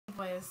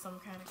Boy is some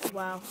kind of crazy.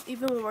 Wow.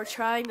 Even when we're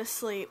trying to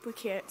sleep, we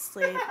can't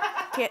sleep.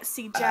 Can't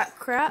see jack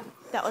crap.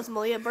 That was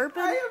Malia burping.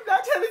 I am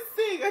not trying to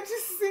sing. I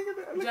just sing.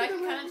 Dude, I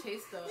can kind of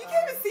taste though. You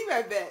can't even see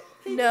my bed.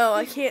 No,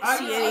 I can't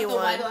see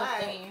anyone.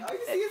 All you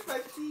see is my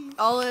teeth.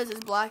 All it is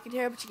black in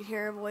here, but you can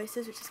hear our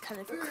voices, which is kind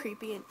of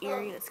creepy and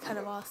eerie, and it's kind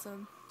of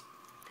awesome.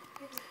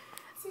 Well,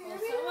 some of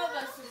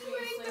us should be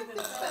asleep and some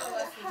of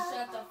us should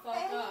shut the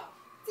fuck up.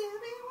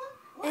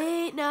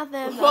 Ain't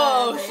nothing.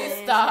 Whoa, but she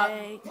a stopped.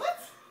 mistake. What?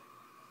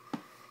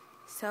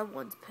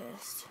 Someone's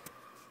pissed.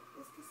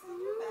 Is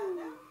Cassandra bad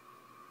now?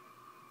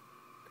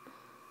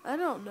 I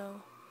don't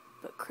know,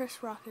 but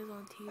Chris Rock is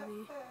on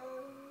TV.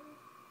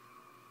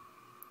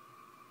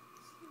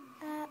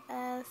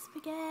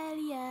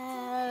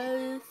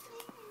 SpaghettiOs.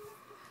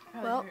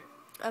 Well,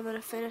 I'm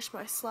gonna finish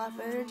my Slap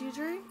energy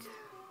drink.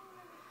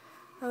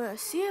 I'm gonna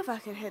see if I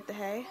can hit the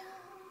hay.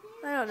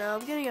 I don't know.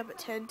 I'm getting up at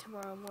 10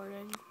 tomorrow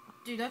morning.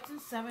 Dude, that's in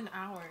 7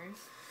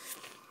 hours.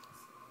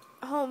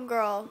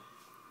 Homegirl,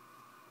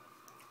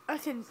 I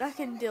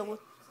can deal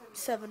with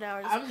 7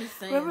 hours. I'm just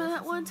saying. Remember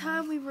that one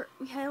time we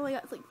had only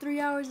got like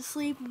 3 hours of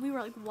sleep and we were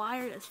like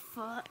wired as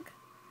fuck.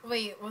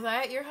 Wait, was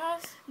I at your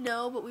house?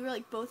 No, but we were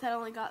like both had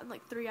only gotten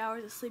like 3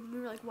 hours of sleep and we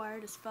were like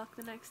wired as fuck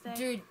the next day.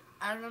 Dude,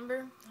 I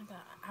remember I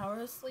got an hour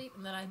of sleep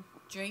and then I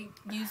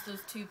used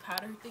those 2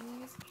 powder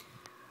thingies.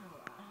 Oh,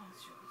 that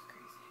shit was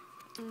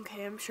crazy.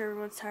 Okay, I'm sure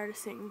everyone's tired of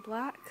seeing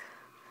black.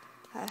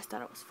 I just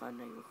thought it was fun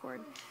to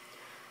record.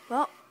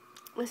 Well,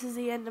 this is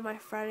the end of my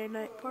Friday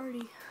night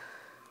party.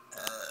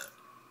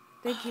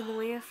 Thank you,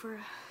 Malia, for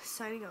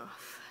signing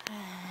off.